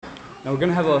Now we're going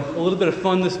to have a little bit of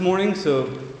fun this morning, so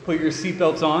put your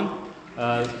seatbelts on.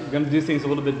 We're going to do things a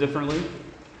little bit differently.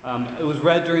 It was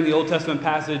read during the Old Testament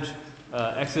passage,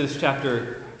 Exodus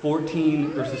chapter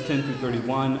 14, verses 10 through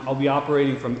 31. I'll be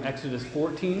operating from Exodus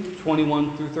 14,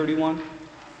 21 through 31.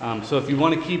 So if you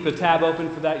want to keep a tab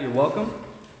open for that, you're welcome.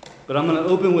 But I'm going to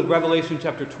open with Revelation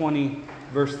chapter 20,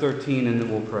 verse 13, and then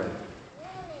we'll pray.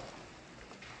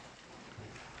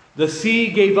 The sea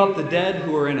gave up the dead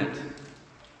who were in it,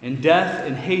 and death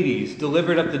and Hades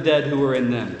delivered up the dead who were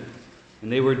in them,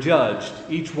 and they were judged,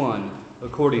 each one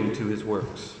according to his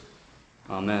works.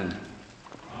 Amen.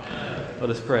 Amen. Let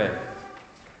us pray.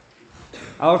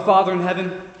 Our Father in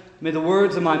heaven, may the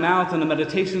words of my mouth and the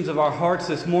meditations of our hearts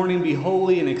this morning be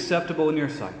holy and acceptable in your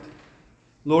sight.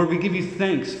 Lord, we give you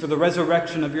thanks for the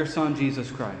resurrection of your Son, Jesus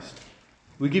Christ.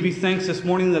 We give you thanks this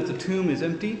morning that the tomb is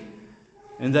empty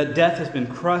and that death has been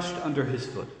crushed under his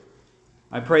foot.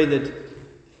 I pray that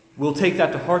we'll take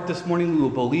that to heart this morning. We will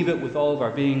believe it with all of our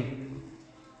being,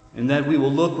 and that we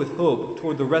will look with hope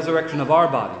toward the resurrection of our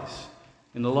bodies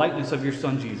in the likeness of your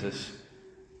Son, Jesus,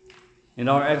 and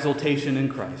our exaltation in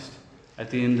Christ at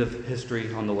the end of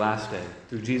history on the last day.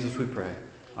 Through Jesus we pray.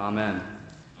 Amen.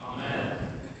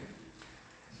 Amen.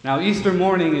 Now, Easter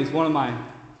morning is one of my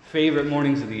favorite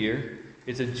mornings of the year.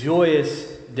 It's a joyous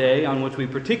day on which we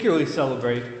particularly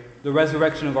celebrate the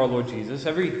resurrection of our Lord Jesus.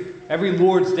 Every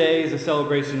Lord's Day is a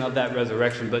celebration of that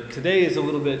resurrection, but today is a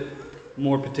little bit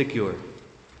more particular.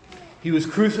 He was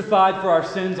crucified for our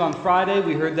sins on Friday.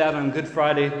 We heard that on Good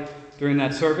Friday during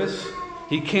that service.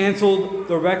 He canceled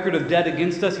the record of debt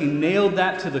against us. He nailed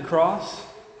that to the cross.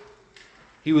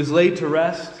 He was laid to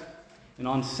rest, and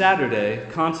on Saturday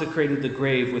consecrated the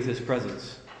grave with his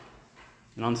presence.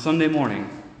 And on Sunday morning,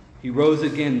 he rose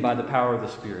again by the power of the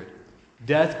Spirit.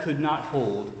 Death could not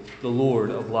hold the Lord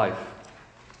of life.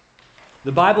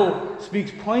 The Bible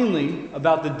speaks plainly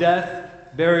about the death,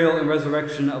 burial, and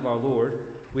resurrection of our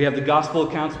Lord. We have the gospel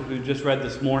accounts, which we just read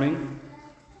this morning.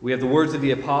 We have the words of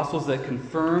the apostles that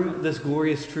confirm this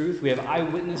glorious truth. We have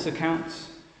eyewitness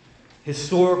accounts,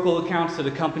 historical accounts that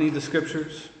accompany the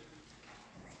scriptures.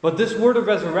 But this word of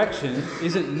resurrection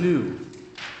isn't new.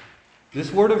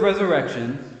 This word of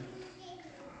resurrection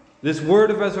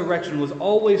was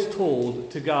always told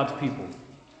to God's people.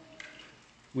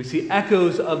 We see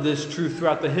echoes of this truth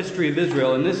throughout the history of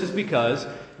Israel, and this is because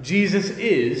Jesus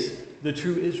is the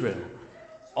true Israel.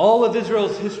 All of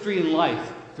Israel's history and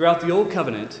life throughout the Old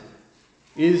Covenant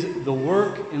is the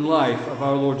work and life of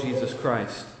our Lord Jesus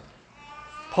Christ.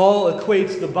 Paul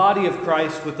equates the body of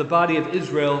Christ with the body of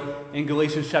Israel in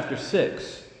Galatians chapter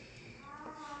 6.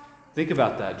 Think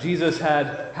about that. Jesus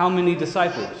had how many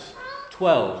disciples?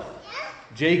 12.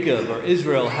 Jacob, or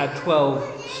Israel, had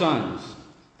 12 sons.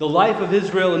 The life of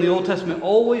Israel in the Old Testament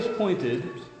always pointed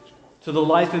to the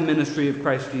life and ministry of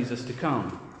Christ Jesus to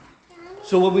come.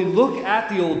 So when we look at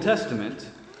the Old Testament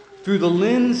through the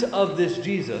lens of this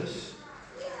Jesus,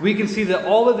 we can see that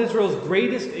all of Israel's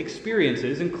greatest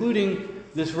experiences, including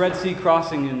this Red Sea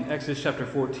crossing in Exodus chapter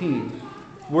 14,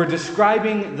 were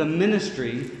describing the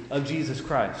ministry of Jesus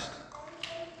Christ.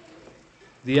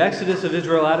 The exodus of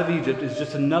Israel out of Egypt is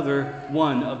just another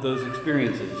one of those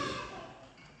experiences.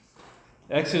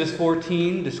 Exodus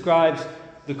 14 describes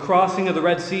the crossing of the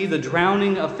Red Sea, the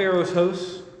drowning of Pharaoh's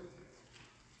hosts,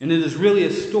 and it is really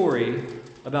a story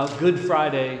about Good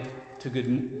Friday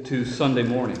to Sunday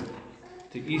morning,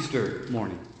 to Easter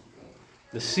morning.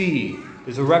 The sea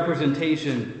is a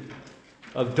representation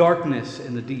of darkness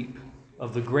in the deep,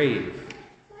 of the grave.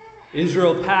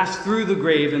 Israel passed through the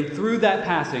grave, and through that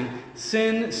passing,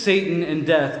 sin, Satan, and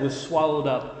death was swallowed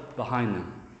up behind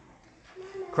them.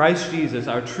 Christ Jesus,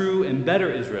 our true and better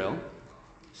Israel,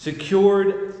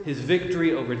 secured his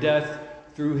victory over death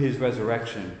through his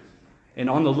resurrection. And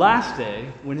on the last day,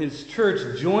 when his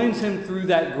church joins him through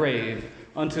that grave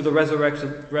unto the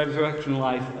resurrection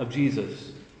life of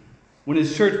Jesus, when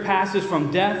his church passes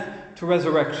from death to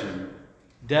resurrection,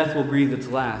 death will breathe its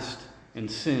last,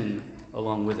 and sin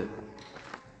along with it.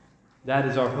 That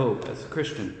is our hope as a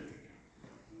Christian.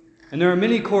 And there are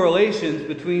many correlations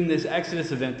between this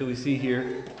Exodus event that we see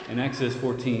here in Exodus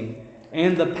 14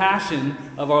 and the passion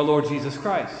of our Lord Jesus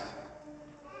Christ.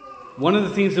 One of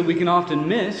the themes that we can often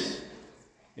miss,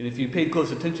 and if you paid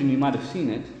close attention you might have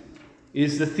seen it,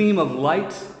 is the theme of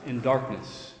light and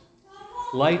darkness.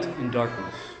 Light and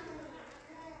darkness.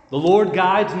 The Lord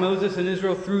guides Moses and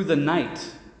Israel through the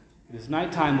night. It is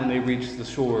nighttime when they reach the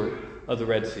shore of the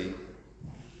Red Sea.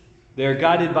 They are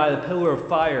guided by the pillar of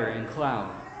fire and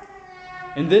cloud.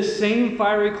 And this same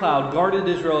fiery cloud guarded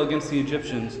Israel against the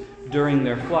Egyptians during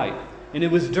their flight. And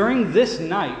it was during this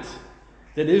night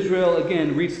that Israel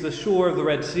again reached the shore of the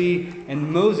Red Sea,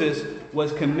 and Moses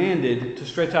was commanded to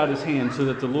stretch out his hand so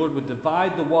that the Lord would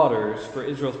divide the waters for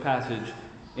Israel's passage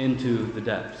into the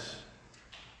depths.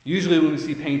 Usually when we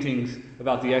see paintings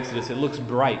about the Exodus, it looks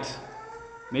bright,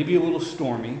 maybe a little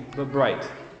stormy, but bright.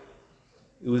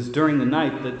 It was during the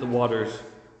night that the waters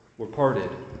were parted,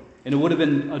 and it would have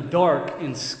been a dark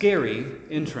and scary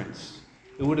entrance.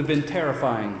 It would have been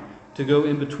terrifying to go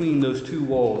in between those two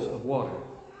walls of water.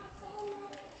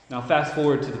 Now fast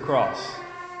forward to the cross.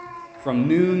 From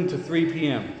noon to 3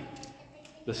 p.m.,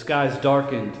 the skies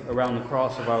darkened around the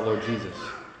cross of our Lord Jesus.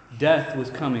 Death was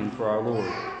coming for our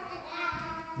Lord.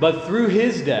 But through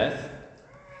his death,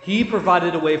 he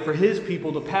provided a way for his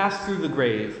people to pass through the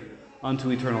grave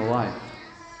unto eternal life.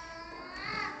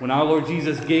 When our Lord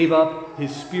Jesus gave up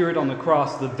his spirit on the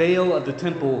cross, the veil of the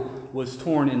temple was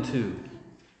torn in two.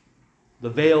 The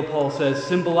veil, Paul says,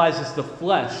 symbolizes the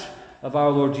flesh of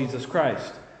our Lord Jesus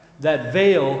Christ. That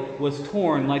veil was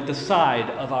torn like the side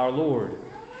of our Lord.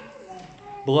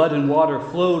 Blood and water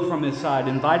flowed from his side,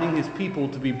 inviting his people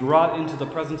to be brought into the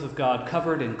presence of God,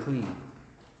 covered and clean,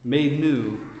 made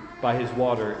new by his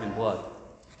water and blood.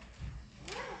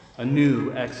 A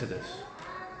new Exodus.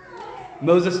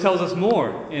 Moses tells us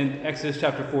more in Exodus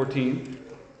chapter 14.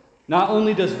 Not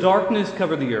only does darkness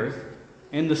cover the earth,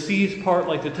 and the seas part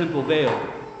like the temple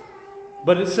veil,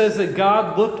 but it says that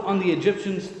God looked on the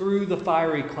Egyptians through the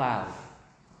fiery cloud.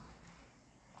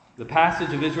 The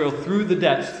passage of Israel through the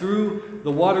depths, through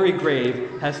the watery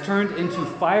grave, has turned into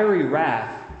fiery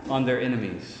wrath on their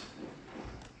enemies.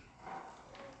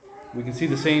 We can see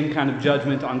the same kind of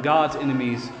judgment on God's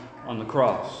enemies on the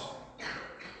cross.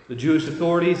 The Jewish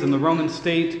authorities and the Roman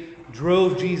state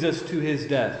drove Jesus to his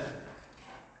death,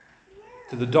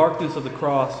 to the darkness of the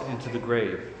cross and to the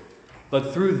grave.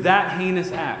 But through that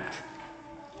heinous act,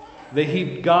 they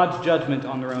heaped God's judgment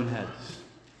on their own heads.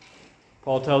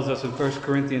 Paul tells us in 1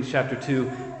 Corinthians chapter 2,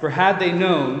 "For had they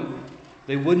known,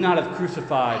 they would not have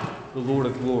crucified the Lord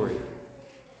of glory."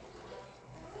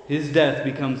 His death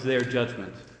becomes their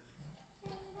judgment.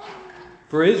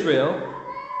 For Israel,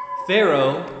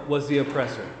 Pharaoh was the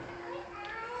oppressor.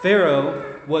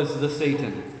 Pharaoh was the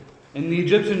Satan. And the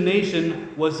Egyptian nation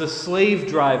was the slave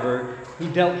driver who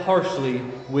dealt harshly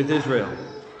with Israel.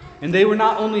 And they were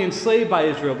not only enslaved by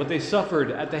Israel, but they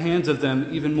suffered at the hands of them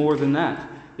even more than that.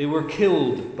 They were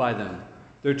killed by them,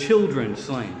 their children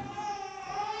slain.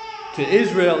 To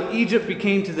Israel, Egypt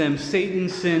became to them Satan,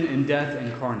 sin, and death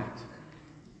incarnate.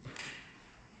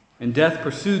 And death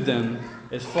pursued them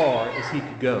as far as he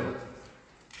could go.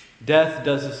 Death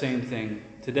does the same thing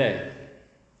today.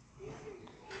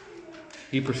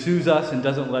 He pursues us and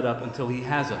doesn't let up until he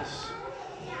has us.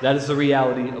 That is the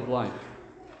reality of life.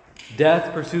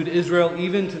 Death pursued Israel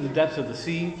even to the depths of the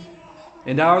sea,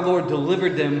 and our Lord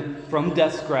delivered them from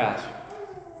death's grasp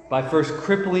by first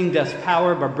crippling death's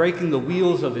power, by breaking the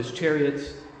wheels of his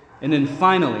chariots, and then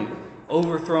finally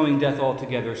overthrowing death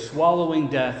altogether, swallowing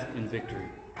death in victory.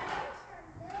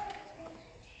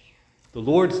 The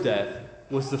Lord's death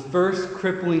was the first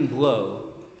crippling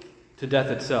blow to death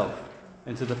itself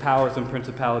and to the powers and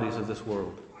principalities of this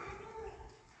world.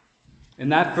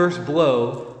 And that first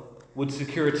blow would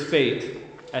secure its fate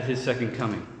at his second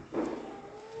coming.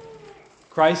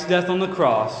 Christ's death on the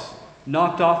cross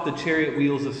knocked off the chariot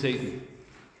wheels of Satan,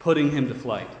 putting him to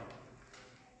flight,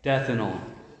 death and all.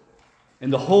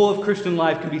 And the whole of Christian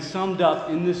life can be summed up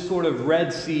in this sort of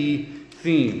Red Sea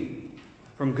theme,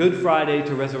 from Good Friday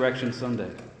to Resurrection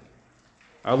Sunday.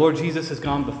 Our Lord Jesus has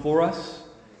gone before us,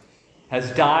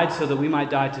 has died so that we might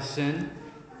die to sin,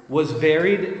 was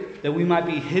buried that we might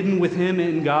be hidden with him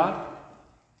in God,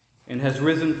 and has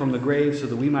risen from the grave so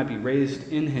that we might be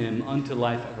raised in him unto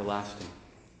life everlasting.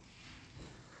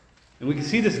 And we can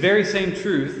see this very same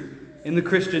truth in the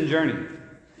Christian journey.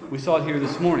 We saw it here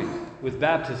this morning with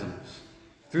baptisms.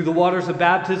 Through the waters of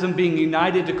baptism, being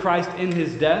united to Christ in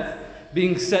his death,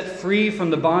 being set free from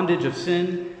the bondage of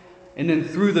sin, and then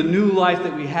through the new life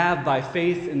that we have by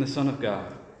faith in the Son of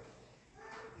God.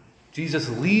 Jesus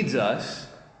leads us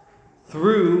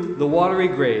through the watery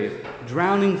grave,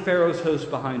 drowning Pharaoh's host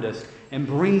behind us, and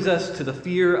brings us to the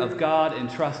fear of God and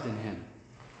trust in him.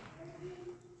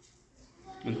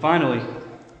 And finally,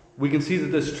 we can see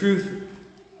that this truth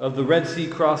of the Red Sea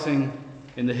crossing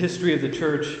in the history of the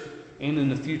church and in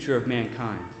the future of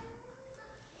mankind.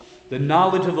 The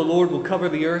knowledge of the Lord will cover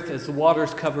the earth as the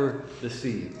waters cover the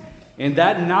sea. And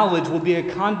that knowledge will be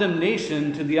a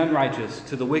condemnation to the unrighteous,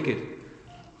 to the wicked.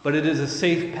 But it is a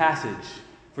safe passage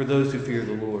for those who fear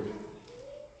the Lord.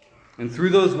 And through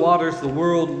those waters, the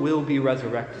world will be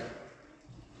resurrected.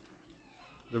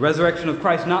 The resurrection of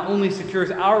Christ not only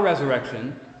secures our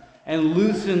resurrection, and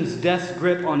loosens death's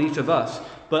grip on each of us.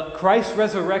 But Christ's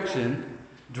resurrection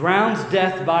drowns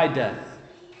death by death,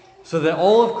 so that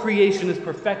all of creation is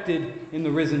perfected in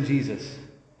the risen Jesus.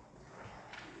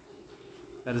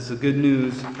 That is the good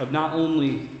news of not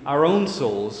only our own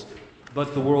souls,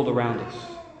 but the world around us.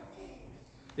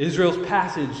 Israel's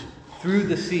passage through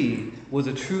the sea was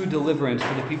a true deliverance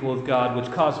for the people of God,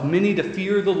 which caused many to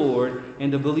fear the Lord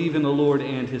and to believe in the Lord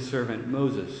and his servant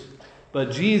Moses.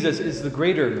 But Jesus is the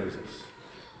greater Moses.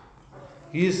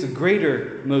 He is the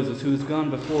greater Moses who has gone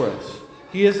before us.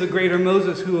 He is the greater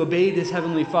Moses who obeyed his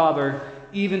heavenly Father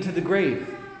even to the grave.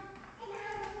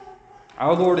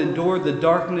 Our Lord endured the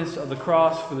darkness of the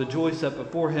cross for the joy set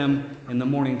before him in the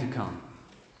morning to come.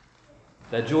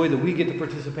 That joy that we get to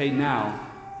participate now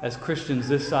as Christians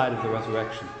this side of the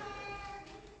resurrection.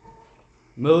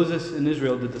 Moses and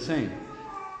Israel did the same.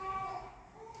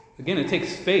 Again, it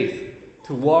takes faith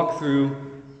to walk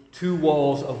through 2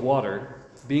 walls of water,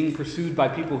 being pursued by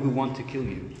people who want to kill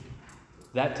you.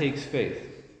 That takes faith.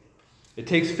 It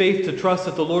takes faith to trust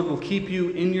that the Lord will keep you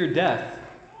in your death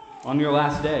on your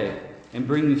last day and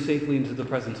bring you safely into the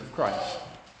presence of Christ.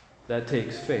 That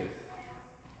takes faith.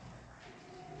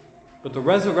 But the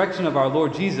resurrection of our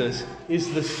Lord Jesus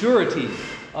is the surety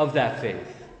of that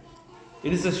faith.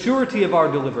 It is the surety of our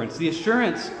deliverance, the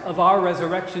assurance of our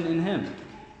resurrection in him,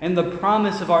 and the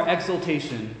promise of our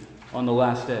exaltation on the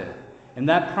last day. And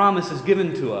that promise is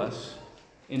given to us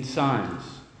in signs.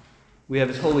 We have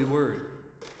his holy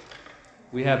word.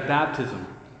 We have baptism.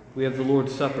 We have the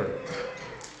Lord's Supper.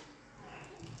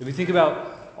 If you think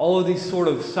about all of these sort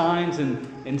of signs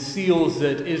and seals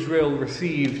that Israel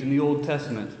received in the Old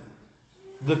Testament,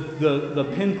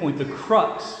 the pinpoint, the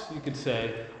crux, you could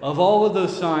say, of all of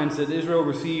those signs that Israel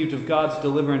received of God's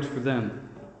deliverance for them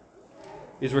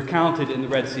is recounted in the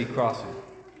Red Sea crossing.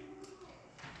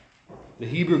 The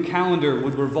Hebrew calendar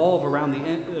would revolve around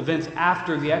the events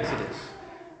after the Exodus.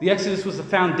 The Exodus was the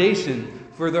foundation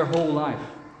for their whole life,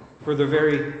 for their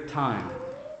very time.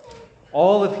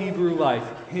 All of Hebrew life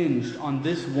hinged on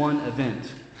this one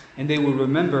event, and they would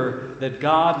remember that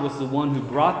God was the one who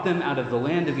brought them out of the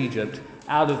land of Egypt,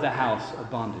 out of the house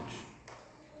of bondage.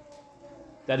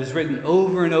 That is written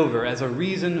over and over as a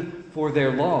reason for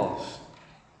their laws.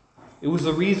 It was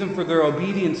the reason for their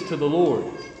obedience to the Lord.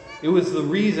 It was the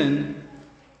reason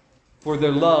for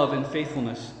their love and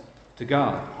faithfulness to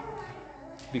God,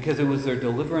 because it was their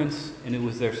deliverance and it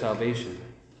was their salvation.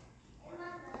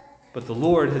 But the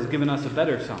Lord has given us a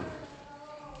better sign.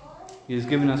 He has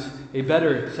given us a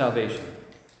better salvation,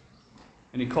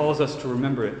 and he calls us to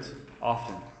remember it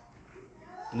often.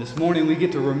 And this morning we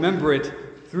get to remember it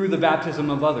through the baptism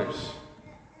of others.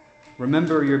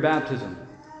 Remember your baptism.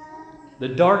 The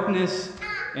darkness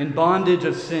and bondage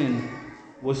of sin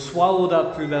was swallowed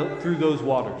up through those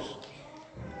waters.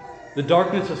 The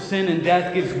darkness of sin and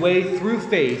death gives way through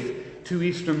faith to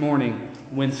Easter morning,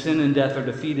 when sin and death are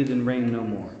defeated and reign no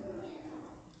more.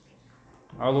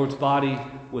 Our Lord's body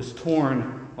was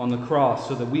torn on the cross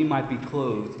so that we might be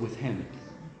clothed with him.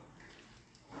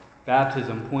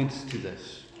 Baptism points to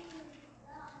this.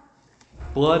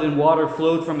 Blood and water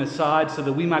flowed from his side so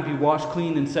that we might be washed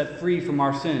clean and set free from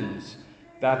our sins.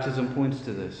 Baptism points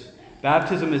to this.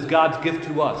 Baptism is God's gift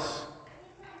to us.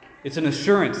 It's an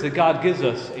assurance that God gives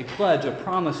us, a pledge, a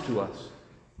promise to us.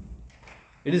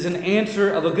 It is an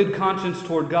answer of a good conscience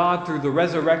toward God through the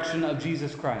resurrection of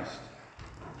Jesus Christ.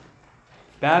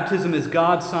 Baptism is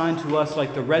God's sign to us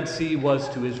like the Red Sea was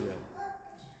to Israel.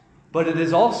 But it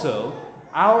is also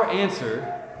our answer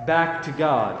back to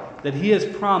God, that he has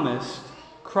promised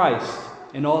Christ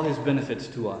and all his benefits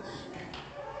to us.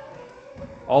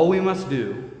 All we must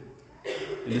do,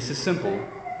 and this is simple,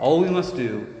 all we must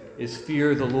do is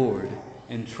fear the Lord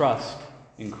and trust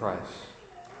in Christ.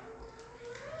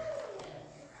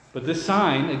 But this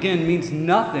sign, again, means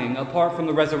nothing apart from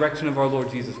the resurrection of our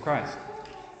Lord Jesus Christ.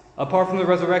 Apart from the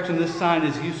resurrection, this sign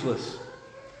is useless.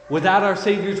 Without our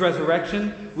Savior's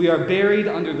resurrection, we are buried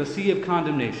under the sea of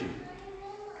condemnation,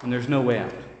 and there's no way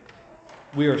out.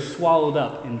 We are swallowed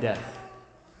up in death.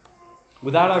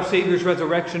 Without our Savior's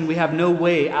resurrection, we have no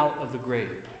way out of the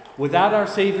grave. Without our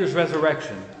Savior's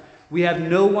resurrection, we have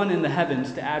no one in the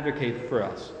heavens to advocate for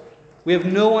us. We have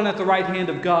no one at the right hand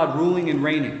of God ruling and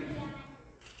reigning.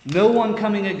 No one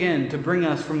coming again to bring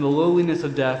us from the lowliness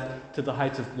of death to the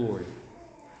heights of glory.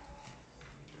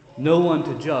 No one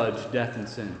to judge death and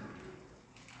sin.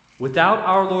 Without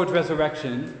our Lord's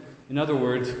resurrection, in other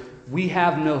words, we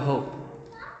have no hope.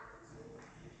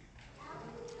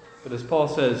 But as Paul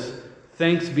says,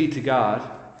 thanks be to God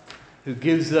who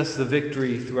gives us the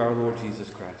victory through our Lord Jesus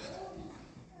Christ.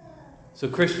 So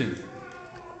Christian,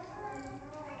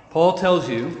 Paul tells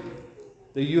you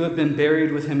that you have been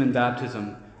buried with him in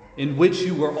baptism, in which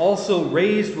you were also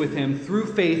raised with him through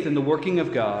faith in the working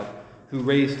of God, who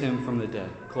raised him from the dead.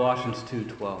 Colossians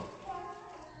 2:12.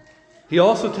 He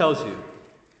also tells you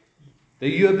that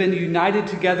you have been united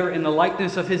together in the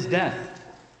likeness of his death,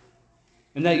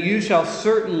 and that you shall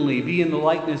certainly be in the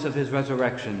likeness of his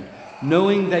resurrection,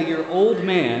 knowing that your old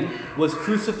man was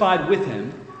crucified with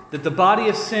him, that the body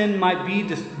of sin might be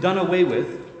done away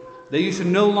with, that you should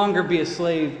no longer be a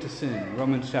slave to sin.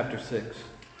 Romans chapter 6.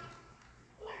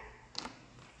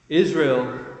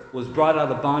 Israel was brought out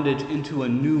of bondage into a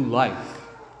new life.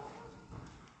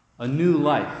 A new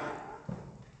life.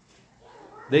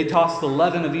 They tossed the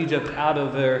leaven of Egypt out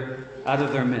of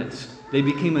their midst. They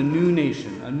became a new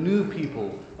nation, a new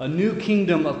people, a new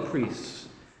kingdom of priests.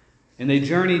 And they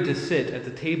journeyed to sit at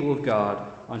the table of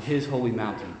God on his holy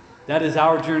mountain. That is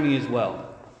our journey as well.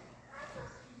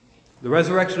 The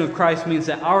resurrection of Christ means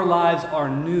that our lives are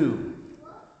new.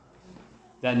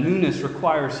 That newness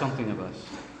requires something of us.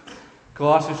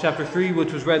 Colossians chapter 3,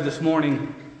 which was read this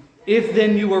morning, if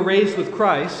then you were raised with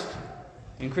Christ,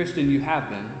 and Christian you have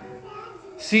been,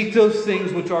 seek those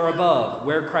things which are above,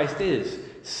 where Christ is,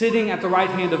 sitting at the right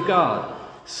hand of God.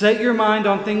 Set your mind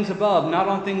on things above, not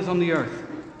on things on the earth.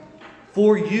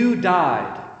 For you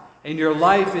died, and your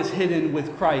life is hidden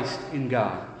with Christ in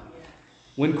God.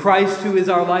 When Christ, who is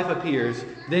our life, appears,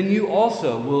 then you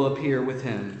also will appear with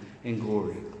him in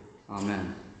glory.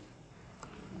 Amen.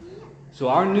 So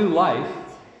our new life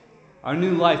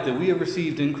that we have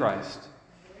received in Christ,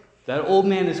 that old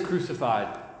man is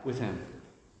crucified with him,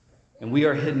 and we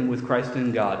are hidden with Christ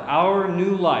in God. Our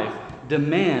new life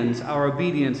demands our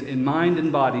obedience in mind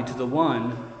and body to the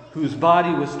one whose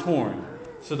body was torn,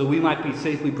 so that we might be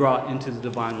safely brought into the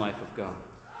divine life of God.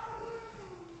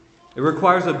 It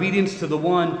requires obedience to the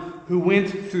one who went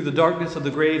through the darkness of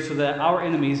the grave so that our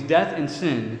enemies, death and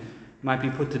sin, might be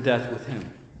put to death with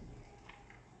him.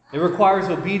 It requires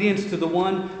obedience to the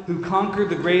one who conquered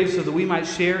the grave so that we might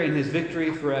share in his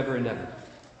victory forever and ever.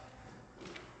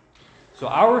 So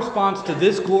our response to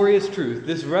this glorious truth,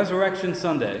 this Resurrection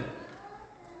Sunday,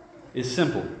 is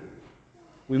simple.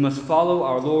 We must follow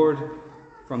our Lord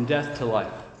from death to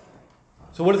life.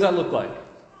 So what does that look like?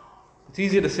 It's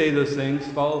easy to say those things,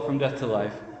 follow from death to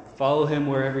life, follow him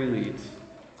wherever he leads.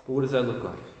 But what does that look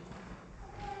like?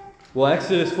 Well,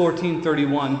 Exodus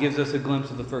 14:31 gives us a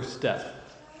glimpse of the first step.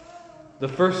 The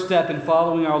first step in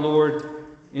following our Lord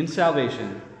in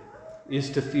salvation is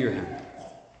to fear him.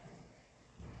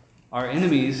 Our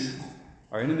enemies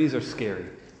are scary.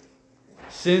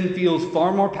 Sin feels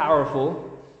far more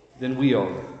powerful than we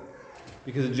are,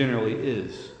 because it generally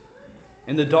is.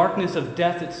 And the darkness of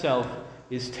death itself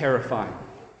is terrifying.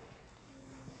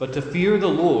 But to fear the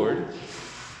Lord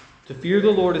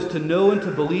is to know and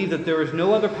to believe that there is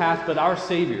no other path but our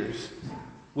Savior's,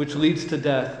 which leads to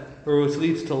death, or which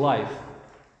leads to life,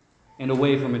 and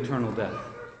away from eternal death.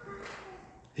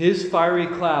 His fiery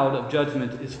cloud of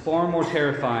judgment is far more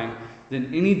terrifying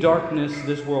than any darkness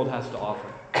this world has to offer,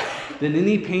 than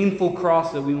any painful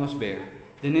cross that we must bear,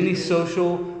 than any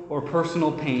social or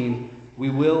personal pain we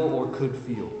will or could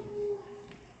feel.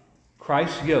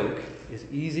 Christ's yoke is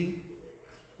easy,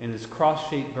 and his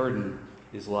cross-shaped burden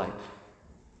is light.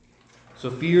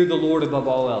 So fear the Lord above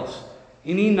all else.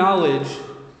 Any knowledge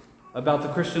about the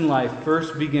Christian life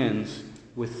first begins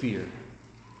with fear.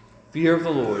 Fear of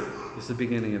the Lord is the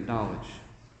beginning of knowledge.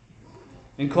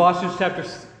 In Colossians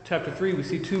chapter 3, we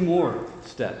see two more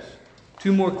steps,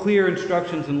 two more clear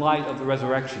instructions in light of the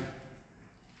resurrection.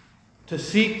 To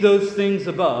seek those things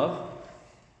above,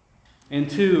 and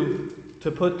two, to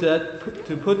put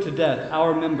to death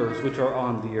our members which are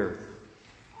on the earth.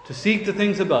 To seek the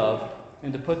things above,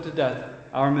 and to put to death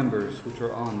our members which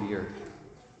are on the earth.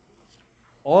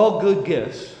 All good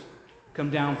gifts come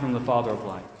down from the Father of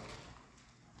light.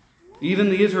 Even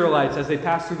the Israelites, as they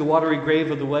passed through the watery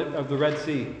grave of the Red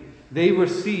Sea, they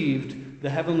received the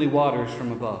heavenly waters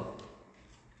from above.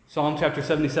 Psalm chapter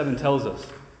 77 tells us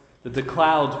that the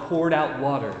clouds poured out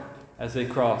water as they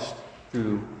crossed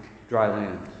through dry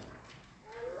land.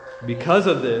 Because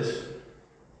of this,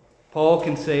 Paul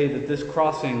can say that this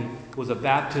crossing was a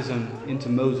baptism into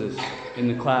Moses in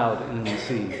the cloud and in the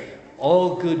sea.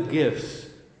 All good gifts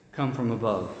come from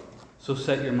above, so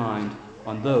set your mind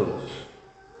on those.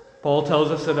 Paul tells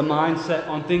us that a mind set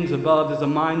on things above is a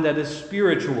mind that is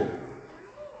spiritual.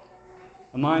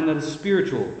 A mind that is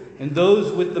spiritual. And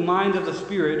those with the mind of the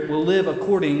Spirit will live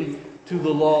according to the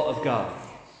law of God.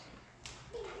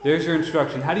 There's your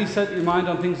instruction. How do you set your mind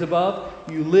on things above?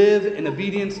 You live in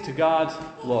obedience to God's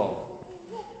law.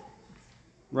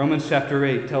 Romans chapter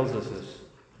 8 tells us this.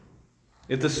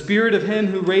 If the Spirit of him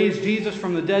who raised Jesus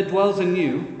from the dead dwells in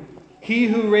you, he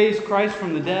who raised Christ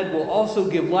from the dead will also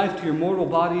give life to your mortal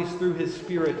bodies through his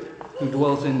Spirit who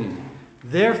dwells in you.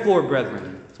 Therefore,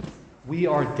 brethren, we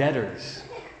are debtors,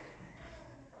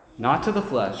 not to the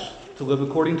flesh, to live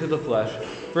according to the flesh.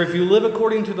 For if you live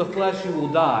according to the flesh, you will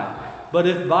die. But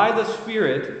if by the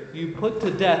Spirit you put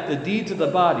to death the deeds of the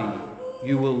body,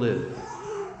 you will live.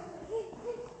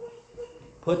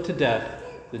 Put to death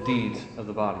the deeds of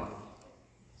the body.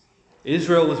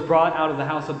 Israel was brought out of the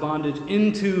house of bondage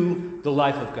into the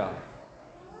life of God.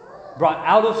 Brought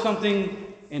out of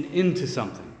something and into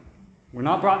something. We're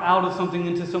not brought out of something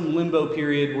into some limbo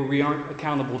period where we aren't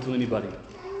accountable to anybody.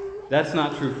 That's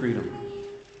not true freedom.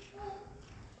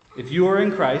 If you are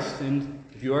in Christ, and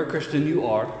if you are a Christian, you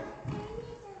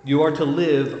are to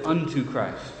live unto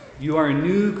Christ. You are a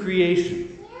new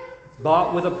creation,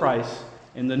 bought with a price,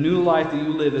 and the new life that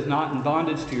you live is not in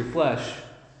bondage to your flesh,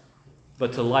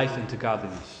 but to life and to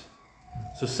godliness.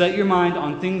 So set your mind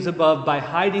on things above by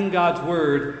hiding God's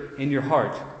word in your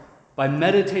heart, by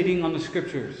meditating on the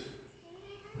Scriptures,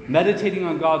 meditating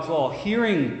on God's law,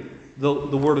 hearing the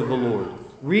word of the Lord,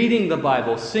 reading the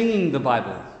Bible, singing the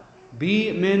Bible.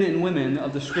 Be men and women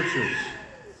of the Scriptures.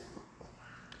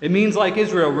 It means, like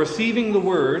Israel, receiving the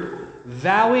word,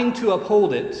 vowing to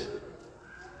uphold it,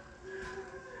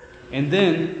 and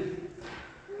then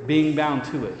being bound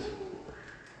to it.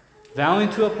 Vowing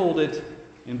to uphold it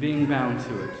and being bound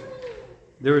to it.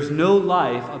 There is no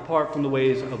life apart from the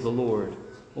ways of the Lord,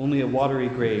 only a watery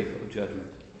grave of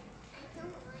judgment.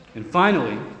 And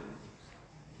finally,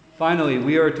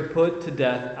 we are to put to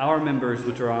death our members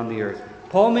which are on the earth.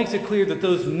 Paul makes it clear that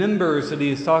those members that he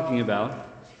is talking about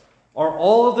are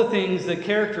all of the things that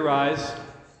characterize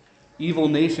evil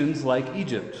nations like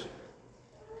Egypt.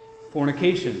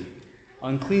 Fornication,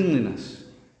 uncleanliness,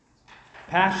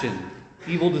 passion,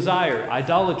 evil desire,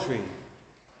 idolatry,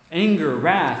 anger,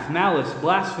 wrath, malice,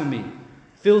 blasphemy,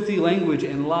 filthy language,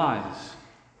 and lies.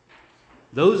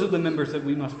 Those are the members that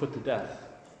we must put to death.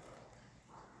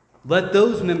 Let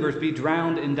those members be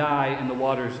drowned and die in the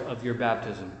waters of your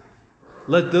baptism.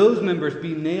 Let those members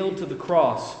be nailed to the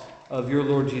cross of your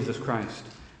Lord Jesus Christ.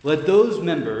 Let those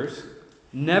members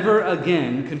never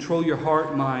again control your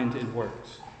heart, mind, and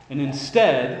works. And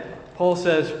instead, Paul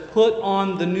says, put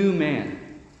on the new man,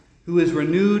 who is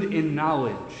renewed in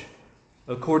knowledge,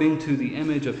 according to the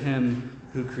image of him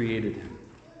who created him.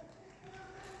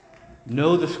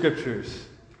 Know the Scriptures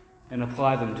and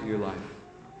apply them to your life.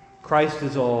 Christ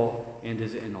is all and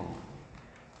is in all.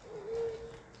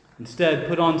 Instead,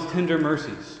 put on tender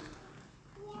mercies.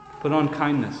 Put on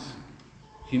kindness,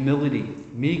 humility,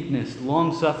 meekness,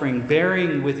 long-suffering,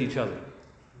 bearing with each other,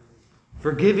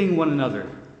 forgiving one another.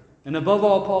 And above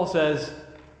all, Paul says,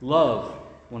 love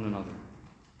one another.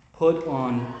 Put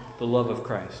on the love of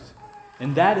Christ.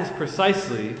 And that is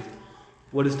precisely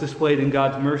what is displayed in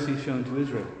God's mercy shown to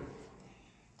Israel.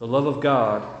 The love of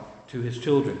God to his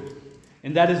children.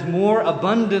 And that is more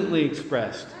abundantly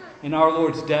expressed in our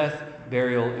Lord's death,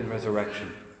 burial, and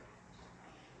resurrection.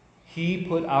 He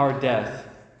put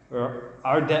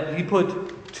He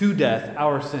put to death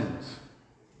our sins.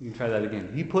 You can try that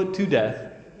again. He put to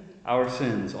death our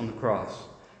sins on the cross.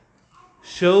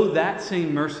 Show that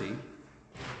same mercy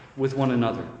with one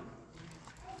another.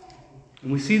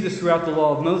 And we see this throughout the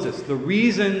law of Moses. The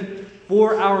reason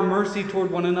for our mercy toward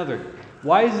one another.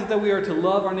 Why is it that we are to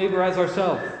love our neighbor as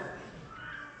ourselves?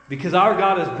 Because our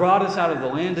God has brought us out of the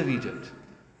land of Egypt.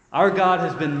 Our God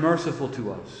has been merciful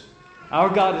to us. Our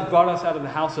God has brought us out of the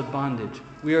house of bondage.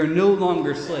 We are no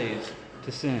longer slaves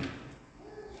to sin.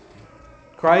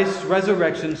 Christ's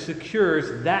resurrection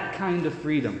secures that kind of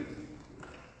freedom.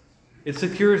 It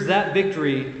secures that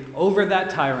victory over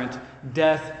that tyrant,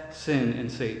 death, sin,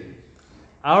 and Satan.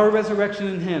 Our resurrection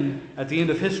in him at the end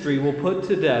of history will put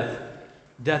to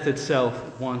death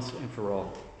itself once and for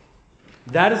all.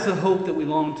 That is the hope that we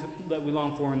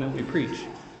long for and that we preach.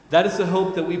 That is the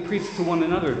hope that we preach to one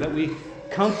another, that we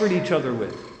comfort each other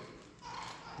with.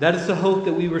 That is the hope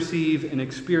that we receive and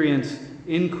experience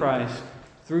in Christ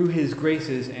through his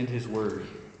graces and his word.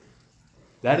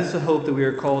 That is the hope that we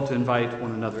are called to invite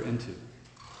one another into.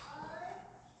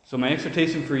 So my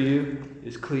exhortation for you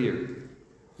is clear.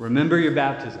 Remember your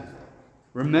baptism.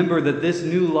 Remember that this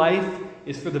new life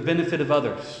is for the benefit of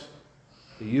others.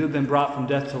 That you have been brought from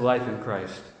death to life in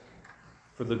Christ,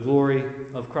 for the glory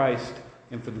of Christ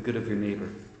and for the good of your neighbor.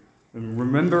 And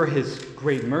remember his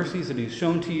great mercies that he's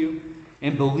shown to you,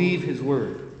 and believe his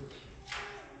word.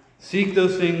 Seek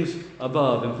those things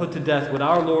above and put to death what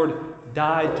our Lord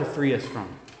died to free us from.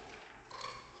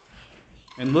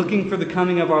 And looking for the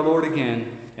coming of our Lord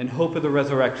again and hope of the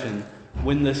resurrection,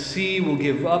 when the sea will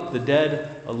give up the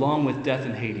dead along with death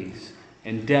and Hades,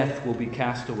 and death will be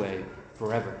cast away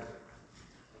forever.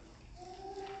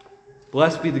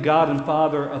 Blessed be the God and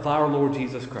Father of our Lord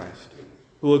Jesus Christ,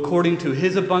 who according to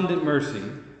his abundant mercy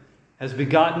has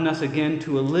begotten us again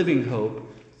to a living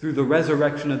hope through the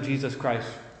resurrection of Jesus Christ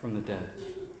from the dead,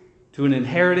 to an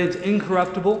inheritance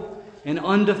incorruptible and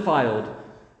undefiled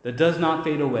that does not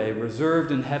fade away,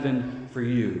 reserved in heaven for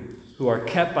you, who are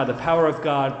kept by the power of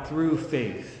God through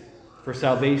faith for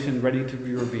salvation ready to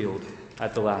be revealed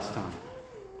at the last time.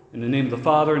 In the name of the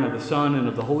Father, and of the Son, and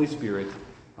of the Holy Spirit.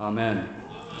 Amen.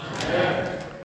 Amen.